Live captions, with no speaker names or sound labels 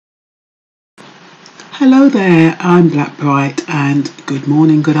Hello there, I'm Blackbright, and good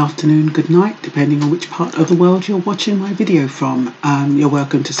morning, good afternoon, good night, depending on which part of the world you're watching my video from. You're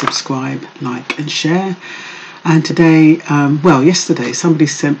welcome to subscribe, like and share. And today, yesterday somebody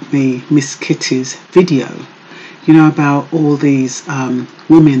sent me Miss Kitty's video, you know, about all these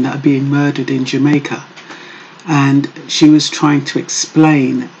women that are being murdered in Jamaica. And she was trying to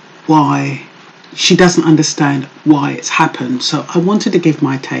explain why she doesn't understand why it's happened. So I wanted to give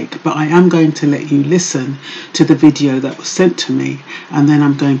my take, but I am going to let you listen to the video that was sent to me, and then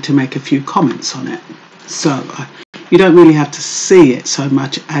I'm going to make a few comments on it. So you don't really have to see it so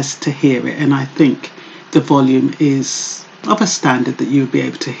much as to hear it, and I think the volume is of a standard that you'll be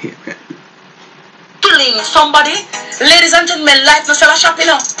able to hear it. Killing somebody, ladies and gentlemen, life no sell a shop, you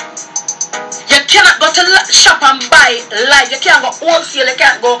know. You cannot go to shop and buy life. You can't go wholesale. You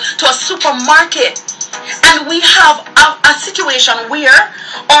can't go to a supermarket. And we have a situation where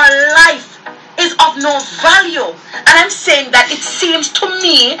our life is of no value. And I'm saying that it seems to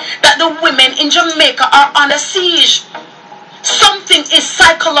me that the women in Jamaica are under siege. Something is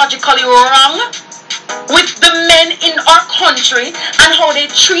psychologically wrong with the men in our country and how they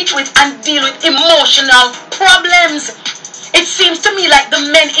treat with and deal with emotional problems. It seems to me like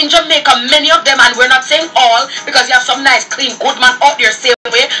the men in Jamaica, many of them, and we're not saying all, because you have some nice, clean, good man out there, same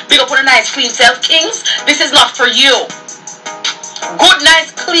way, big up on a nice, clean self-kings. This is not for you. Good,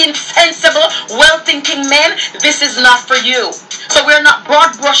 nice, clean, sensible, well-thinking men, this is not for you. So we're not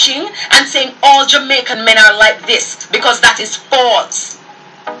broad brushing and saying all Jamaican men are like this, because that is false.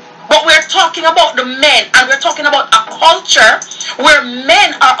 But we're talking about the men, and we're talking about a culture where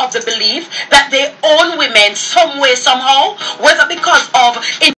men are of the belief that they own women some way, somehow, whether because of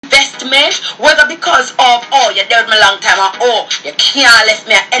investment, whether because of, oh, you're dead with me a long time, or oh, you can't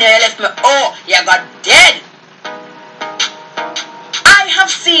left me, and you left me, oh, you got dead. I have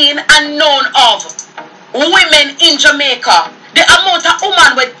seen and known of women in Jamaica. The amount of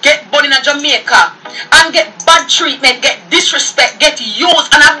women will get born in Jamaica and get bad treatment, get disrespect, get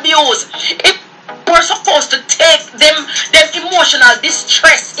used and abused. If we're supposed to take them emotional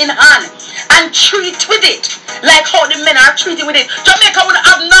distress in hand and treat with it like how the men are treating with it, Jamaica would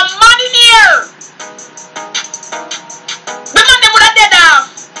have no money here. The man them would have dead off.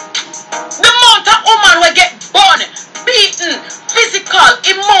 The amount of women will get born, beaten, physical,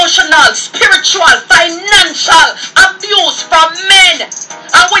 emotional, spiritual, financial abuse from men.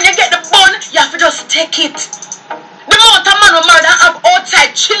 And when you get the bun, you have to just take it. The amount of man will murder have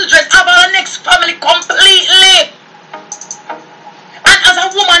outside children, have our next family completely. And as a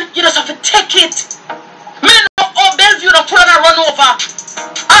woman, you just have to take it. Me know how Bellevue don't put on a run over.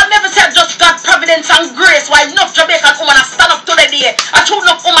 I'll never say just God, providence and grace. Why enough Jamaican women are stand up to the day. I told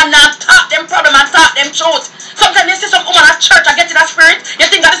enough women now talk them problem and talk them truth. Sometimes you see some women at church and get in a spirit. You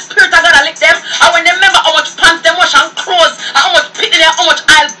think that the spirit are gonna lick them. And when they remember how much pants them wash and clothes, and how much pit in there, how much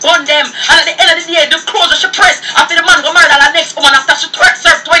I'll burn them. And at the end of the day, the clothes that she press after the man go murder the next woman after she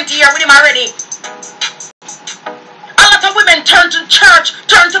served 20 years with him already. A lot of women turn to church,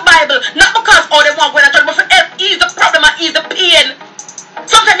 turn to Bible, not because all they want when I turn, but for help ease the problem and ease the pain.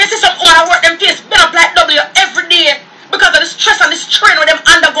 Sometimes you see some women work them face been up like W every day because of the stress and the strain with them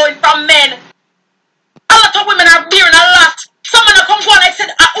undergoing from men. A lot of women are bearing a lot. Some men come go like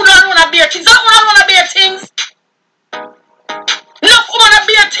said, I don't want to bear things. I don't want to bear things. Enough women are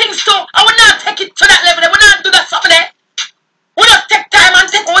bear things too. I will not take it to that level. We will not do that something there. We just take time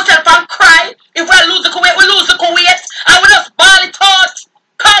and take ourselves and cry. If we lose the weight, we lose the weight. And we just ball it out.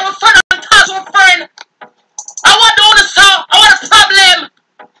 Call our friend and talk to our friend. I want to do the song. I want a problem.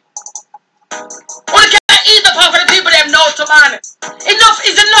 We can't ease up for the people them know to man. Enough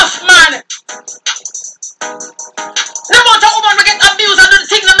is enough, man. No matter how woman we get abused and do the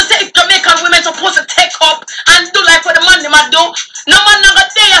thing that me say if Jamaican women supposed to take up and do like what the man them a do. No man never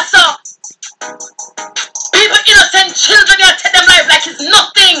there, sir. People innocent children they take them life like it's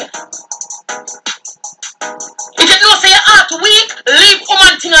nothing. If you know say your heart weak, leave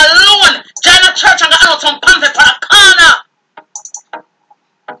woman thing alone. Join a church and go out some pamphlet for a corner.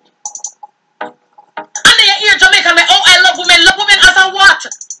 And then you hear Jamaican like, oh, I love women. Love women as a what?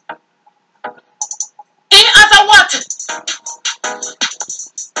 As a what?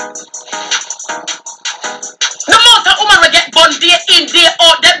 The amount of women will get born day in, day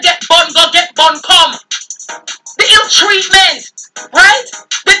out. Them get born, go get born, come. The ill treatment, right?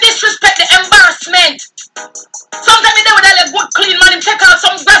 The disrespect, the embarrassment. Sometimes they would have a good clean man and take out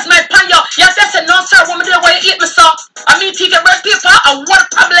some grass my pan you. You say, no sir, woman do why you eat me so. I mean take a red paper and what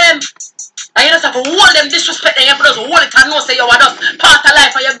problem? And you just have to hold them disrespect and you have to just hold it and know say you are just part of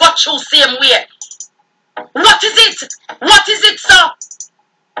life and you got you same way. What is it? What is it, sir?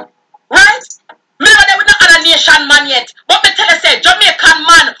 Right? Remember that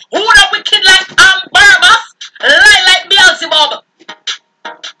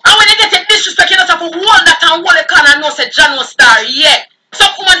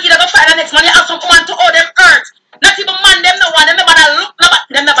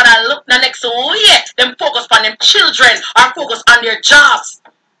children or focus on their jobs.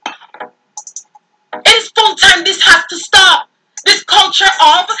 It is full time. This has to stop. This culture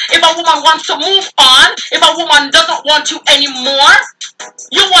of if a woman wants to move on, if a woman doesn't want you anymore,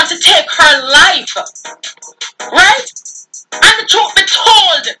 you want to take her life. Right? And the truth be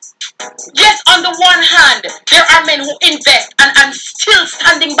told, yes, on the one hand, there are men who invest, and I'm still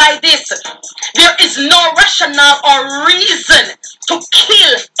standing by this. There is no rationale or reason to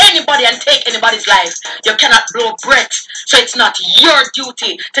kill anybody and take anybody's life. You cannot blow breath, so it's not your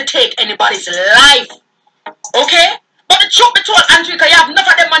duty to take anybody's life. Okay? But the truth be told, Andrika, you have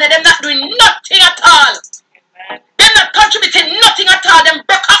enough of them money, they're not doing nothing at all. They're not contributing nothing at all. Them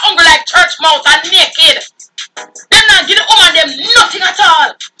broke and hungry like church mouse and naked. They're not giving woman them nothing at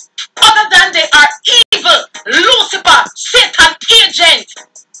all. Other than they are evil, Lucifer, Satan agent.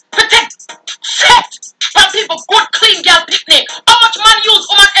 Protect, set from people, good, clean girl picnic. How much man use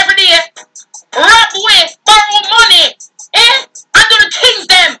woman every day? Rob away, borrow money, and do the things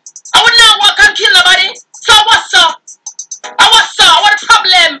them. I would not walk and kill nobody. So what's up? What the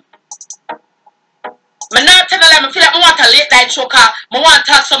problem? I not tell them, I feel like I want a late night show, I want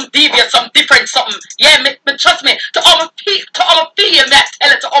to have some devious, some different something. Yeah, trust me, to all my feel, me I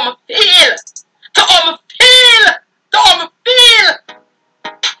tell it, to all my feel.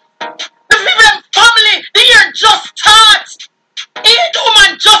 The people in family, the year just starts. The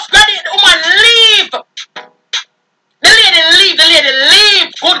woman just graduated, the woman leave. The lady leave,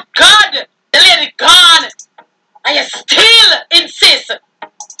 good God, the lady gone. And you still insist.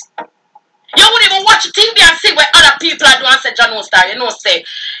 You wouldn't even watch TV and see what other people are doing and say, John no star, you know, say,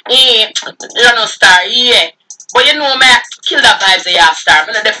 John no star, yeah. But you know, man, kill that vibes of your star,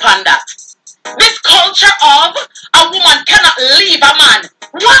 I'm going to depend that. This culture of a woman cannot leave a man.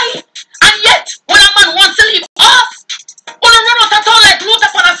 Why? And yet, when a man wants to leave us, wanna run out at all like loot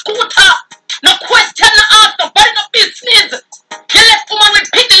up on a scooter. No question, no ask, nobody, no business. You left woman with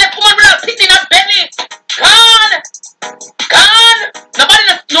pity, left woman with a pity in her belly. Gone. Nobody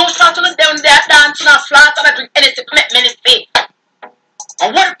no shot on the down there, dancing and flat and drink anything, make many say.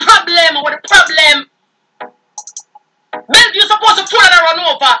 And what a problem? Bellevue supposed to pull and run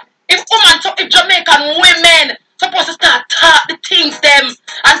over. If Jamaican women supposed to start talk the things them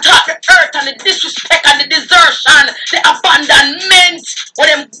and talk the hurt and the disrespect and the desertion, the abandonment, what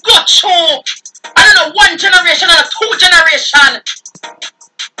them got through. I don't know, one generation and two generation.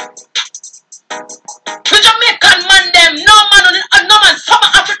 The Jamaican man them, no man, some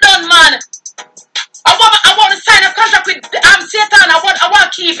African man. I want to sign a contract with Satan. I want to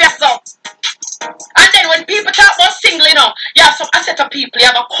keep yourself. And then when people talk about single, you know, you have a set of people, you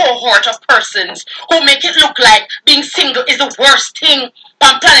have a cohort of persons who make it look like being single is the worst thing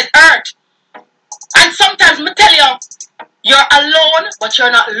on planet Earth. And sometimes, me tell you, you're alone, but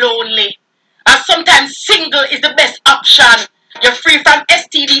you're not lonely. And sometimes single is the best option. You're free from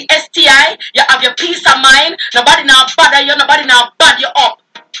STD, STI, you have your peace of mind, nobody now bother you, nobody now bad you up.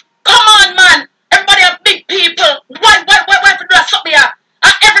 Come on, man. Everybody are big people. Why if you do something here?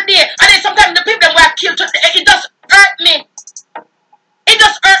 And every day, and then sometimes the people that were killed, it just hurt me.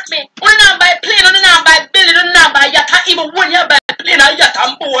 When you buy plane, when you buy building, when you buy yacht, even when you buy plane or yacht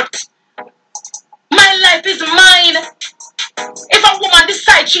and boat. My life is mine. If a woman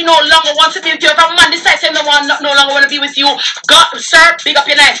decides she no longer wants to be with you, if a man decides he no longer want to be with you, God, sir, big up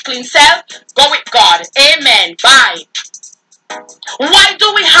your nice clean self. Go with God. Amen. Bye. Why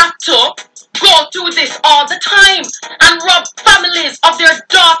do we have to go through this all the time and rob families of their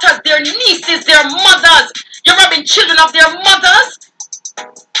daughters, their nieces, their mothers? You're robbing children of their mothers?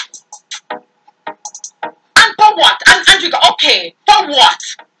 And for what? And Andrika, okay, for what?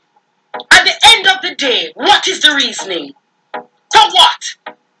 At the end of the day, what is the reasoning? For what?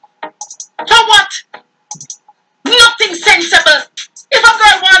 Nothing sensible. If a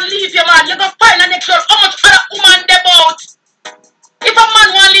girl want to leave your man, you're going to find a next girl. How much other woman they about? If a man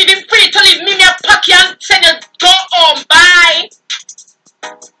want to leave him free to leave, me a pack you and send you go home. Bye.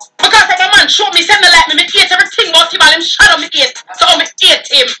 Because if a man show me, send me like me hate everything about him and him shadow me hate. So me hate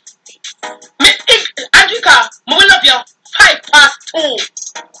him. Andrika, I will love you 2:05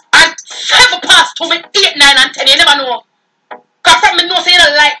 and 2:07, me 8, 9 and 10. You never know. Because from me know say you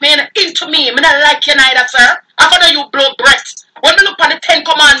don't like me and into me. I don't like you neither, sir. I know you blow breath. When we look at the 10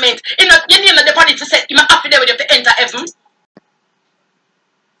 commandments, you need the party to say, you have to there with you to enter heaven.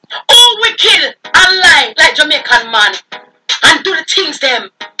 All wicked and lie like Jamaican man and do the things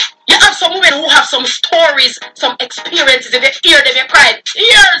them. You have some women who have some stories, some experiences. If you hear them, you cry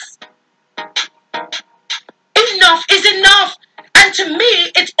tears. Enough is enough. And to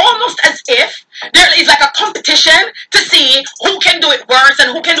me, it's almost as if There is like a competition to see who can do it worse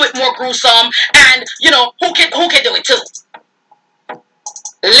and who can do it more gruesome, and you know who can do it too.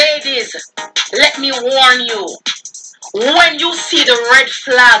 Ladies, let me warn you. When you see the red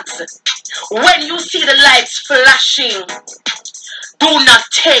flags, when you see the lights flashing, do not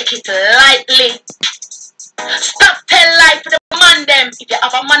take it lightly. Stop tell life to the man them. If you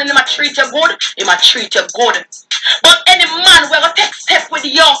have a man and he might treat you good, he might treat you good. But any man who will take step with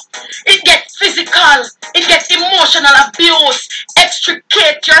you, it gets physical, it gets emotional abuse.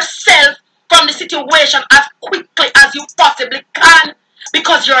 Extricate yourself from the situation as quickly as you possibly can,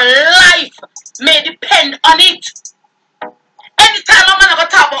 because your life may depend on it. Anytime a man ever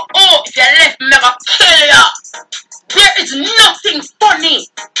talk about, oh, if you left me, I will kill you. There is nothing funny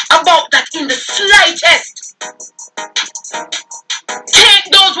about that in the slightest.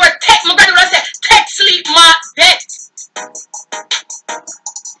 Take those words, take my grandmother said, take sleep, my death.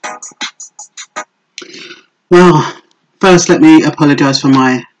 Well, first let me apologise for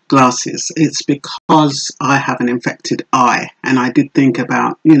my glasses. It's because I have an infected eye, and I did think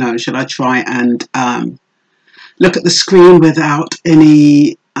about, you know, should I try and look at the screen without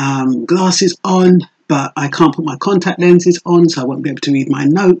any glasses on, but I can't put my contact lenses on, so I won't be able to read my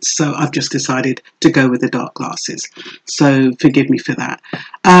notes, so I've just decided to go with the dark glasses. So forgive me for that.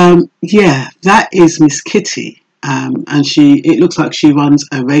 Yeah, that is Miss Kitty, and it looks like she runs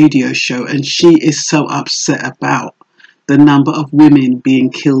a radio show, and she is so upset about the number of women being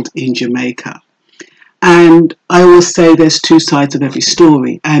killed in Jamaica. And I always say there's two sides of every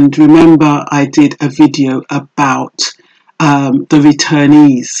story. And remember, I did a video about the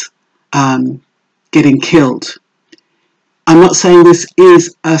returnees getting killed. I'm not saying this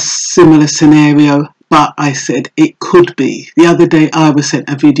is a similar scenario, but I said it could be. The other day I was sent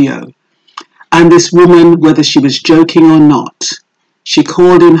a video, and this woman, whether she was joking or not, she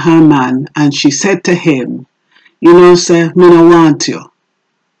called in her man and she said to him, you know, sir, me no want you.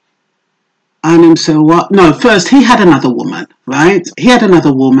 And him said, what? No, first he had another woman, right? He had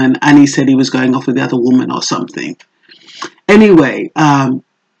another woman, and he said he was going off with the other woman or something. Anyway,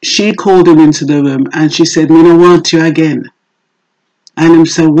 she called him into the room and she said, me no want you again. And him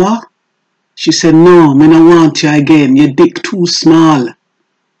said, what? She said, no, me no want you again. Your dick too small.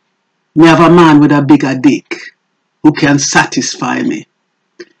 Me have a man with a bigger dick who can satisfy me.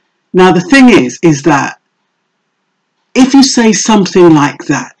 Now the thing is that if you say something like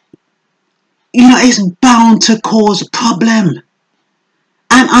that, you know, it's bound to cause a problem.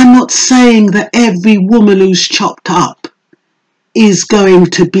 And I'm not saying that every woman who's chopped up is going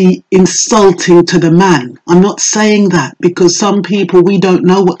to be insulting to the man. I'm not saying that, because some people, we don't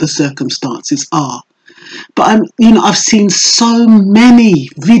know what the circumstances are. But I've seen so many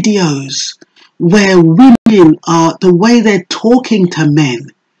videos where women are, the way they're talking to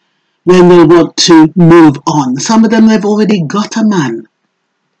men when they want to move on. Some of them, they've already got a man,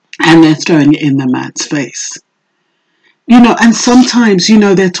 and they're throwing it in the man's face. You know, and sometimes, you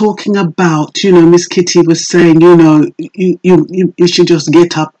know, they're talking about, you know, Miss Kitty was saying, you know, you should just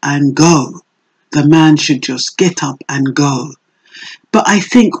get up and go. The man should just get up and go. But I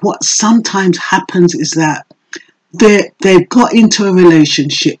think what sometimes happens is that they've got into a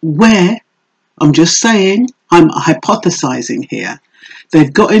relationship where, I'm just saying, I'm hypothesizing here,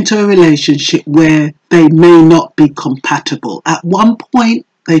 they've got into a relationship where they may not be compatible. At one point,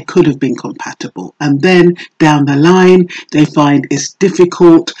 they could have been compatible, and then down the line they find it's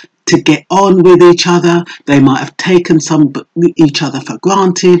difficult to get on with each other. They might have taken each other for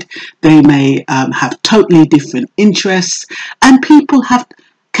granted. They may have totally different interests, and people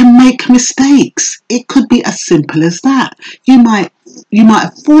can make mistakes. It could be as simple as that. You might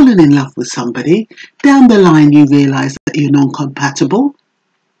have fallen in love with somebody. Down the line you realize that you're non-compatible,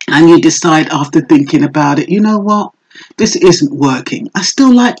 and you decide after thinking about it, you know what? This isn't working. I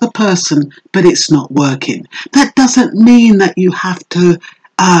still like the person, but it's not working. That doesn't mean that you have to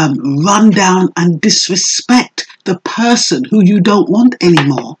run down and disrespect the person who you don't want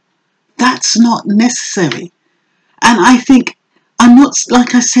anymore. That's not necessary. And I think,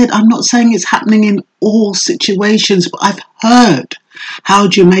 like I said, I'm not saying it's happening in all situations, but I've heard how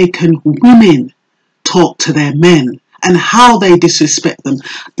Jamaican women talk to their men and how they disrespect them.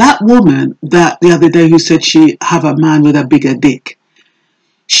 That woman that the other day who said she have a man with a bigger dick,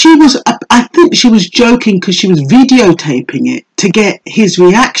 I think she was joking because she was videotaping it to get his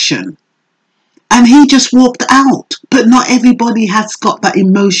reaction. And he just walked out. But not everybody has got that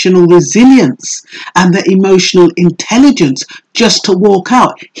emotional resilience and the emotional intelligence just to walk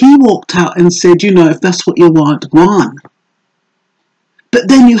out. He walked out and said, you know, if that's what you want, go on. But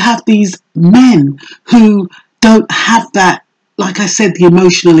then you have these men who don't have that, like I said, the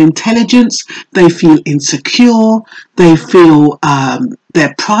emotional intelligence. They feel insecure. They feel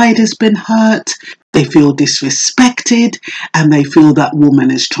their pride has been hurt. They feel disrespected, and they feel that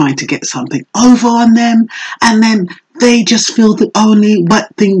woman is trying to get something over on them. And then they just feel the only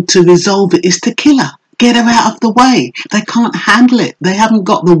thing to resolve it is to kill her. Get her out of the way. They can't handle it. They haven't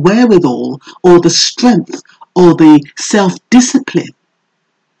got the wherewithal or the strength or the self-discipline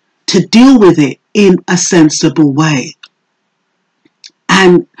to deal with it in a sensible way.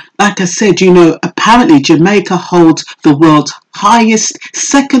 And like I said, apparently Jamaica holds the world's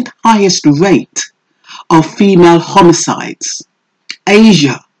second highest rate of female homicides.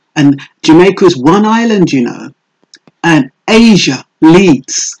 Asia, and Jamaica is one island, and Asia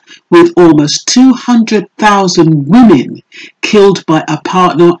leads with almost 200,000 women killed by a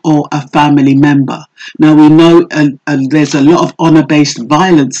partner or a family member. Now we know there's a lot of honor-based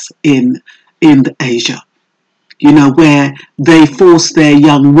violence in Asia, where they force their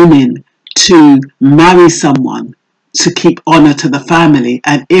young women to marry someone to keep honor to the family.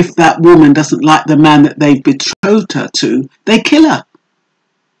 And if that woman doesn't like the man that they've betrothed her to, they kill her.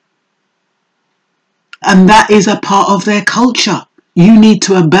 And that is a part of their culture. You need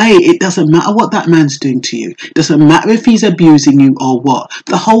to obey. It doesn't matter what that man's doing to you. It doesn't matter if he's abusing you or what.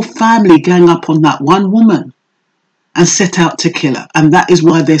 The whole family gang up on that one woman and set out to kill her. And that is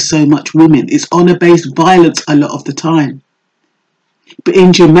why there's so much women. It's honor-based violence a lot of the time. But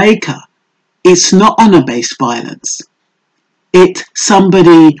in Jamaica, it's not honor-based violence. It's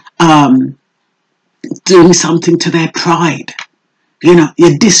somebody doing something to their pride. You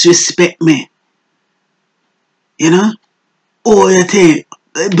disrespect me. Or you think,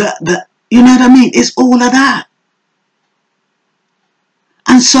 but you know what I mean? It's all of that.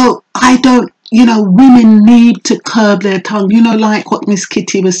 And so women need to curb their tongue. Like what Miss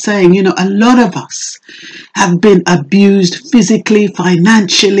Kitty was saying, a lot of us have been abused physically,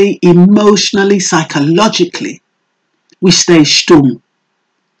 financially, emotionally, psychologically. We stay stum.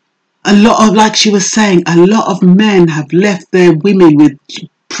 Like she was saying, a lot of men have left their women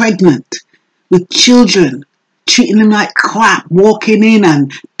pregnant, with children, treating them like crap, walking in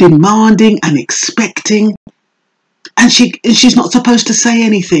and demanding and expecting. And she's not supposed to say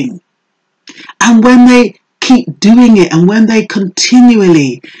anything. And when they keep doing it, and when they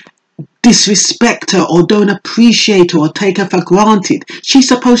continually disrespect her or don't appreciate her or take her for granted, she's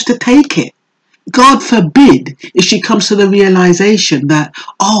supposed to take it. God forbid if she comes to the realization that,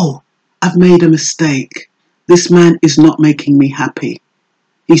 oh, I've made a mistake. This man is not making me happy.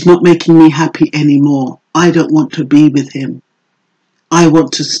 He's not making me happy anymore. I don't want to be with him. I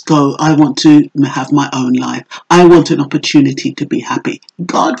want to go. I want to have my own life. I want an opportunity to be happy.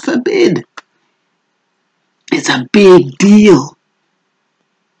 God forbid. It's a big deal.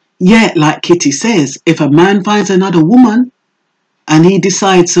 Yet, like Kitty says, if a man finds another woman and he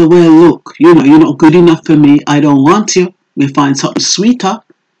decides, well, look, you're not good enough for me. I don't want you. We find something sweeter.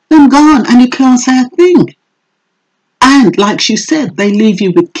 Then go on, and you can't say a thing. And like she said, they leave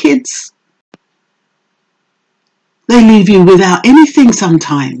you with kids. They leave you without anything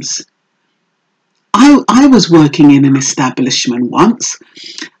sometimes. I was working in an establishment once,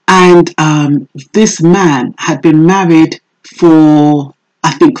 and this man had been married for,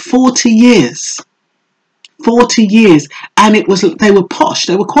 I think, 40 years. 40 years. And they were posh.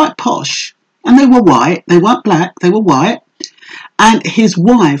 They were quite posh. And they were white. They weren't black. They were white. And his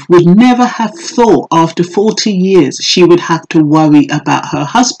wife would never have thought after 40 years she would have to worry about her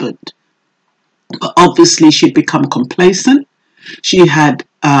husband. But obviously she'd become complacent. She had,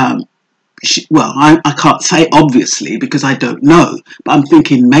 I can't say obviously because I don't know, but I'm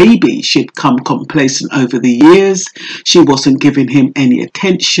thinking maybe she'd come complacent over the years. She wasn't giving him any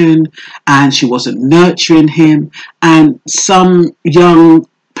attention and she wasn't nurturing him. And some young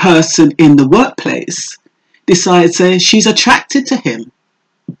person in the workplace decided to say she's attracted to him.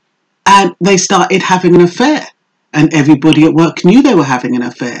 And they started having an affair. And everybody at work knew they were having an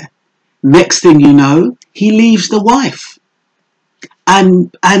affair. Next thing you know, he leaves the wife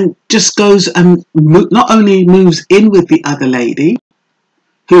and just goes and not only moves in with the other lady,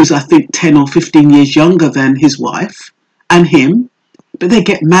 who's I think 10 or 15 years younger than his wife and him, but they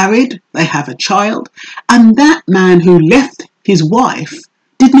get married, they have a child, and that man who left his wife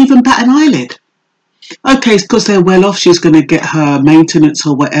didn't even bat an eyelid. Okay, it's because they're well off, she's going to get her maintenance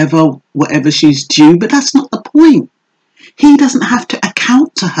or whatever she's due, but that's not the point. He doesn't have to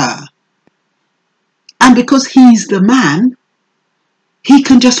account to her. And because he's the man, he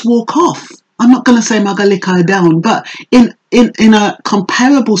can just walk off. I'm not going to say magalika down, but in a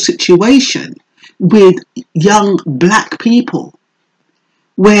comparable situation with young black people,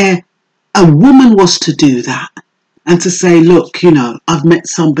 where a woman was to do that, and to say, look, you know, I've met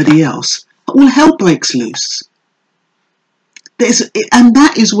somebody else, all hell breaks loose. And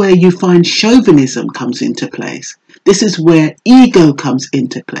that is where you find chauvinism comes into place. This is where ego comes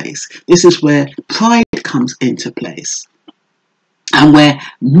into place. This is where pride comes into place. And where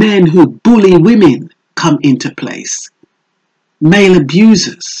men who bully women come into place. Male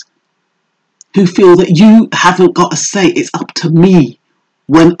abusers who feel that you haven't got a say. It's up to me.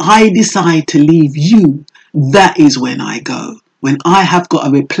 When I decide to leave you, that is when I go. When I have got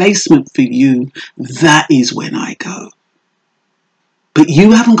a replacement for you, that is when I go. But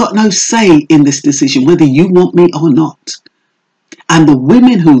you haven't got no say in this decision, whether you want me or not. And the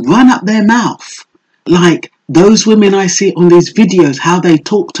women who run up their mouth, like those women I see on these videos, how they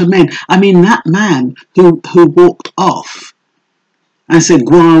talk to men. I mean, that man who walked off and said,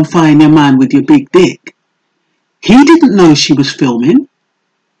 go and find your man with your big dick. He didn't know she was filming.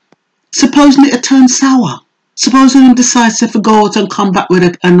 Supposing it turned sour. Supposing he decides to go out and come back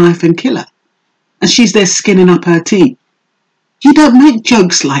with a knife and kill her. And she's there skinning up her teeth. You don't make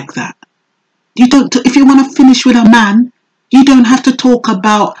jokes like that. You don't. If you want to finish with a man, you don't have to talk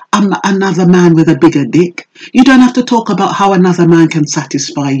about another man with a bigger dick. You don't have to talk about how another man can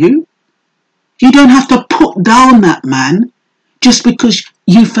satisfy you. You don't have to put down that man just because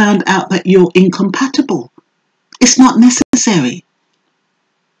you found out that you're incompatible. It's not necessary.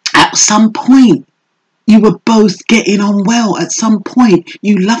 At some point, you were both getting on well. At some point,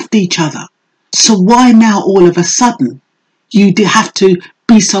 you loved each other. So why now all of a sudden you have to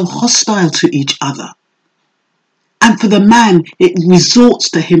be so hostile to each other? And for the man, it resorts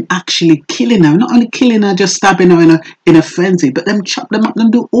to him actually killing her. Not only killing her, just stabbing her in a frenzy, but them chop them up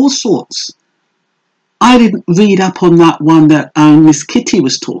and do all sorts. I didn't read up on that one that Miss Kitty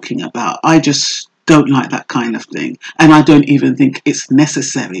was talking about. I just don't like that kind of thing. And I don't even think it's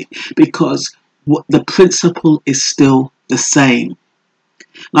necessary, because the principle is still the same.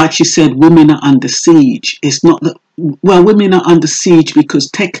 Like she said, women are under siege. It's not that, well, women are under siege because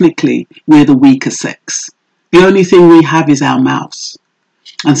technically we're the weaker sex. The only thing we have is our mouths.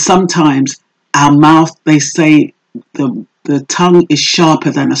 And sometimes our mouth, they say the tongue is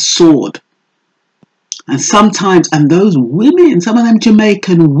sharper than a sword. And sometimes, and those women, some of them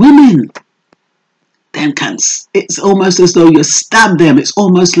Jamaican women, it's almost as though you stab them. It's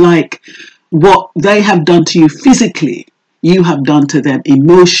almost like what they have done to you physically, you have done to them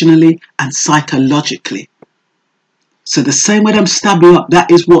emotionally and psychologically. So the same way them stab you up, that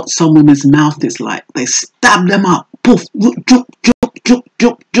is what some women's mouth is like. They stab them up. Poof, juk, juk, juk,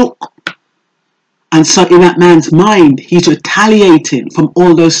 juk, juk. And so in that man's mind, he's retaliating from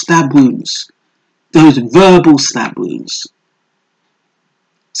all those stab wounds, those verbal stab wounds.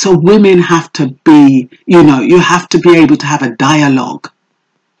 So women have to be, you have to be able to have a dialogue.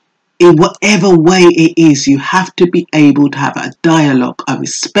 In whatever way it is, you have to be able to have a dialogue, a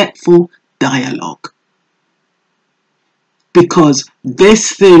respectful dialogue. Because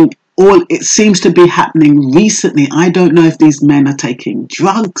this thing, it seems to be happening recently. I don't know if these men are taking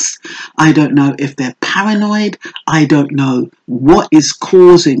drugs. I don't know if they're paranoid. I don't know what is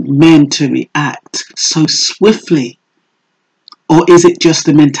causing men to react so swiftly. Or is it just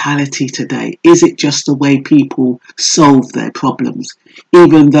the mentality today? Is it just the way people solve their problems?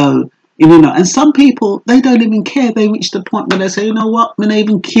 Even though, and some people, they don't even care. They reach the point where they say, you know what? I don't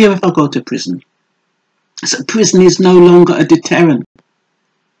even care if I go to prison. So prison is no longer a deterrent.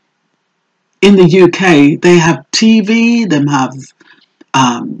 In the UK, they have TV, they have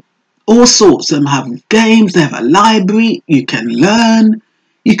all sorts. They have games, they have a library. You can learn.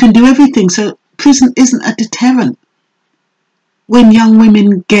 You can do everything. So prison isn't a deterrent. When young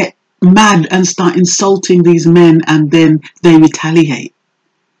women get mad and start insulting these men and then they retaliate.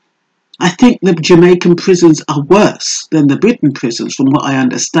 I think the Jamaican prisons are worse than the Britain prisons from what I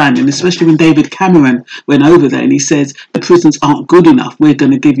understand. And especially when David Cameron went over there and he says the prisons aren't good enough. We're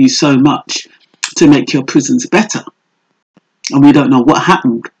going to give you so much to make your prisons better. And we don't know what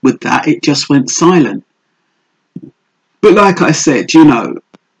happened with that. It just went silent. But like I said,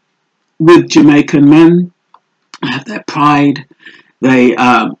 with Jamaican men, they have their pride. They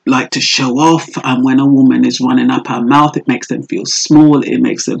like to show off, and when a woman is running up her mouth, it makes them feel small, it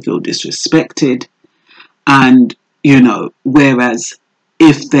makes them feel disrespected. And, whereas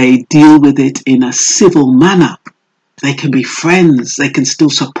if they deal with it in a civil manner, they can be friends, they can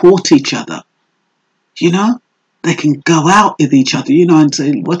still support each other. They can go out with each other, and say,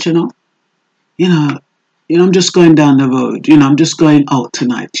 I'm just going down the road, I'm just going out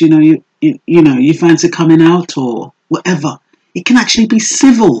tonight, you fancy coming out or whatever. It can actually be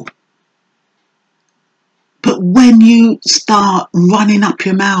civil. But when you start running up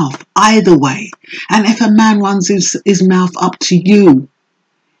your mouth either way, and if a man runs his mouth up to you,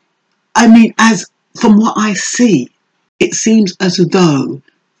 I mean, as from what I see, it seems as though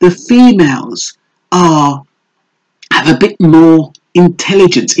the females have a bit more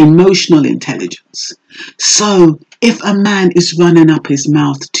intelligence, emotional intelligence. So if a man is running up his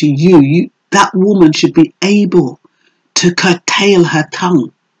mouth to you, that woman should be able to curtail her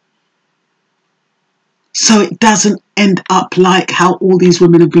tongue, so it doesn't end up like how all these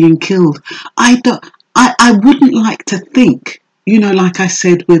women are being killed. I wouldn't like to think, like I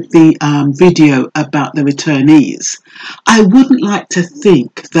said with the video about the returnees, I wouldn't like to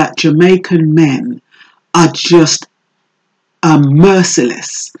think that Jamaican men are just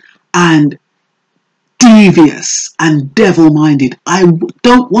merciless and devious and devil-minded. I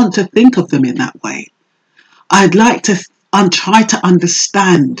don't want to think of them in that way. I'd like to try to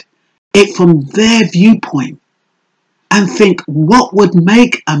understand it from their viewpoint and think, what would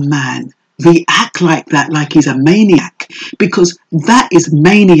make a man react like that, like he's a maniac? Because that is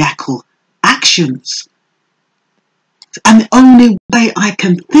maniacal actions. And the only way I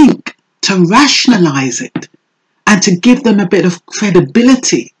can think to rationalize it and to give them a bit of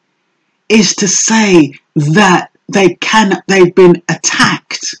credibility is to say that they've been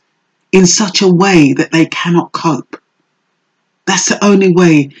attacked in such a way that they cannot cope. That's the only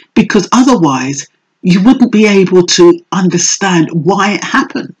way, because otherwise you wouldn't be able to understand why it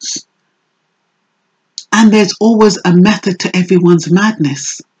happens. And there's always a method to everyone's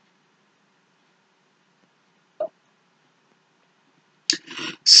madness.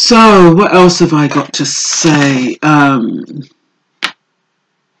 So what else have I got to say?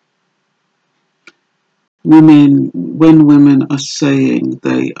 When women are saying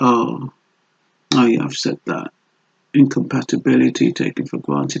they are, oh yeah, I've said that. Incompatibility taken for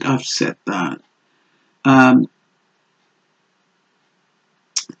granted, I've said that.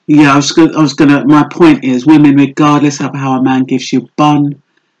 Yeah, I was gonna. My point is, women, regardless of how a man gives you bun,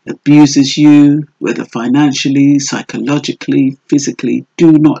 abuses you, whether financially, psychologically, physically,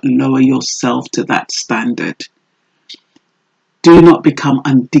 do not lower yourself to that standard. Do not become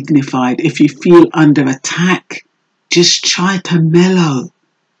undignified. If you feel under attack, just try to mellow.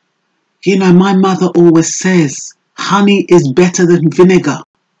 My mother always says, honey is better than vinegar.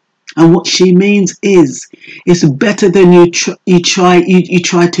 And what she means is, it's better than you try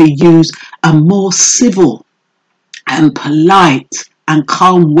to use a more civil and polite and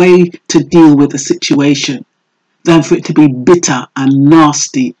calm way to deal with a situation than for it to be bitter and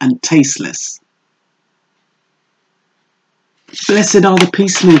nasty and tasteless. Blessed are the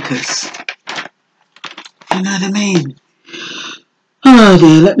peacemakers. You know what I mean? Oh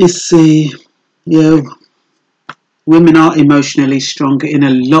dear, let me see. Yeah, women are emotionally stronger in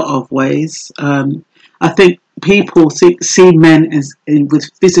a lot of ways. I think people see men as with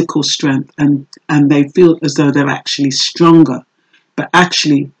physical strength and they feel as though they're actually stronger. But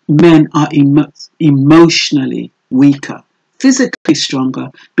actually, men are emotionally weaker. Physically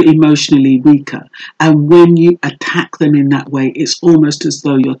stronger, but emotionally weaker. And when you attack them in that way, it's almost as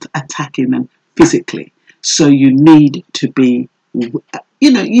though you're attacking them physically. So you need to be, you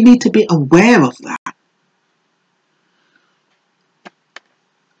need to be aware of that.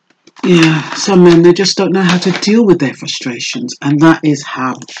 Yeah, some men, they just don't know how to deal with their frustrations, and that is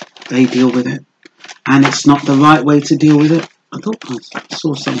how they deal with it. And it's not the right way to deal with it. I thought I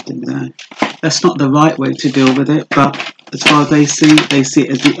saw something there. That's not the right way to deal with it, but as far as they see it as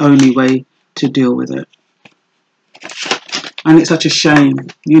the only way to deal with it. And it's such a shame.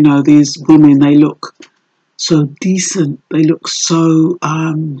 These women, they look so decent. They look so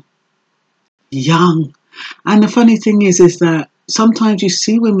young. And the funny thing is that sometimes you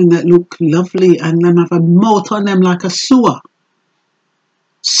see women that look lovely and them have a moat on them like a sewer.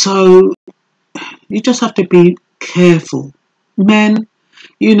 So you just have to be careful. Men,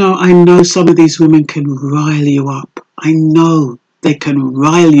 I know some of these women can rile you up. I know they can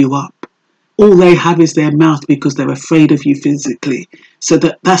rile you up. All they have is their mouth because they're afraid of you physically. So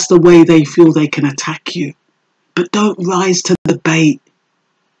that's the way they feel they can attack you. But don't rise to the bait.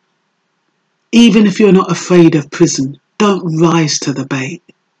 Even if you're not afraid of prison, don't rise to the bait.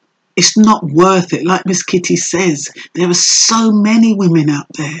 It's not worth it. Like Miss Kitty says, there are so many women out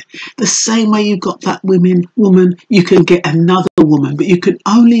there. The same way you got that woman, you can get another woman, but you can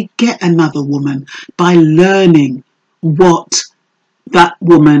only get another woman by learning what that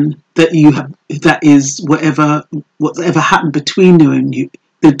woman that you have, that is whatever happened between you,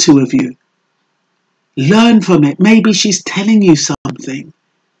 the two of you. Learn from it. Maybe she's telling you something,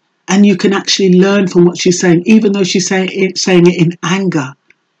 and you can actually learn from what she's saying, even though she's saying it in anger.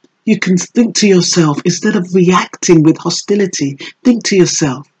 You can think to yourself, instead of reacting with hostility, think to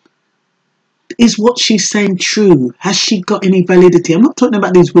yourself, is what she's saying true? Has she got any validity? I'm not talking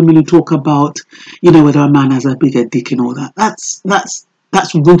about these women who talk about, whether a man has a bigger dick and all that.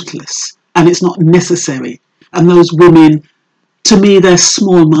 That's ruthless, and it's not necessary. And those women, to me, they're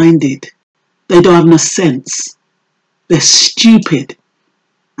small-minded. They don't have no sense. They're stupid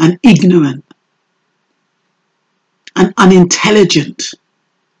and ignorant and unintelligent.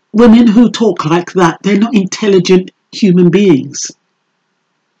 Women who talk like that, they're not intelligent human beings.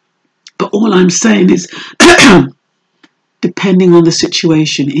 But all I'm saying is, depending on the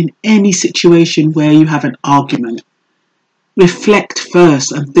situation, in any situation where you have an argument, reflect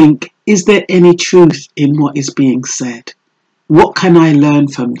first and think, is there any truth in what is being said? What can I learn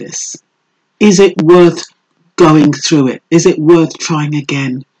from this? Is it worth going through it? Is it worth trying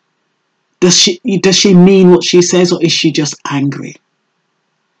again? Does she mean what she says, or is she just angry?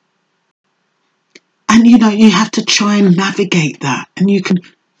 And you have to try and navigate that, and you can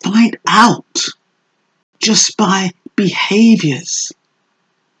find out just by behaviors.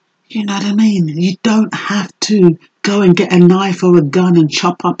 You know what I mean? You don't have to go and get a knife or a gun and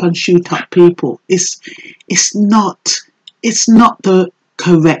chop up and shoot up people. It's not the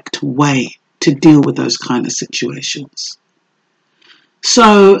correct way to deal with those kind of situations.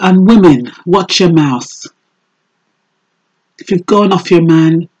 So, and women, watch your mouth. If you've gone off your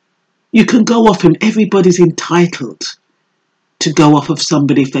man, you can go off him. Everybody's entitled to go off of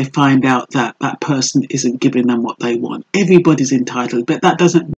somebody if they find out that that person isn't giving them what they want. Everybody's entitled, but that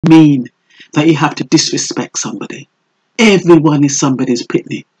doesn't mean that you have to disrespect somebody. Everyone is somebody's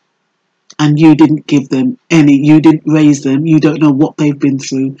pitney, and you didn't give them any, you didn't raise them, you don't know what they've been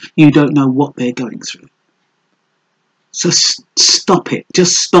through, you don't know what they're going through. So stop it.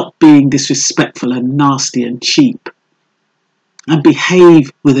 Just stop being disrespectful and nasty and cheap, and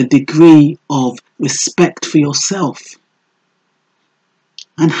behave with a degree of respect for yourself.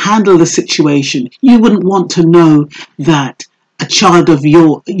 And handle the situation. You wouldn't want to know that a child of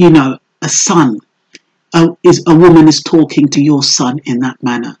your, a son, a woman is talking to your son in that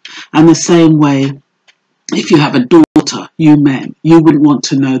manner. And the same way, if you have a daughter, you men, you wouldn't want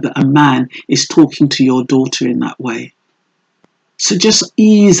to know that a man is talking to your daughter in that way. So just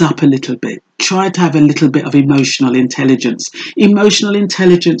ease up a little bit. Try to have a little bit of emotional intelligence. Emotional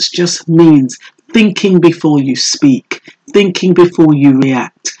intelligence just means thinking before you speak, thinking before you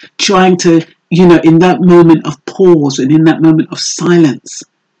react, trying to, in that moment of pause and in that moment of silence,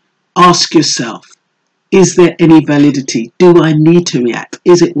 ask yourself, is there any validity? Do I need to react?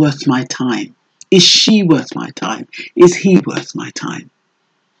 Is it worth my time? Is she worth my time? Is he worth my time?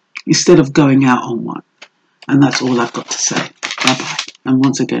 Instead of going out on one. And that's all I've got to say. Bye-bye. And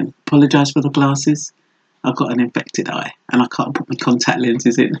once again, apologise for the glasses. I've got an infected eye and I can't put my contact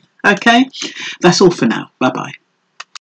lenses in. Okay? That's all for now. Bye-bye.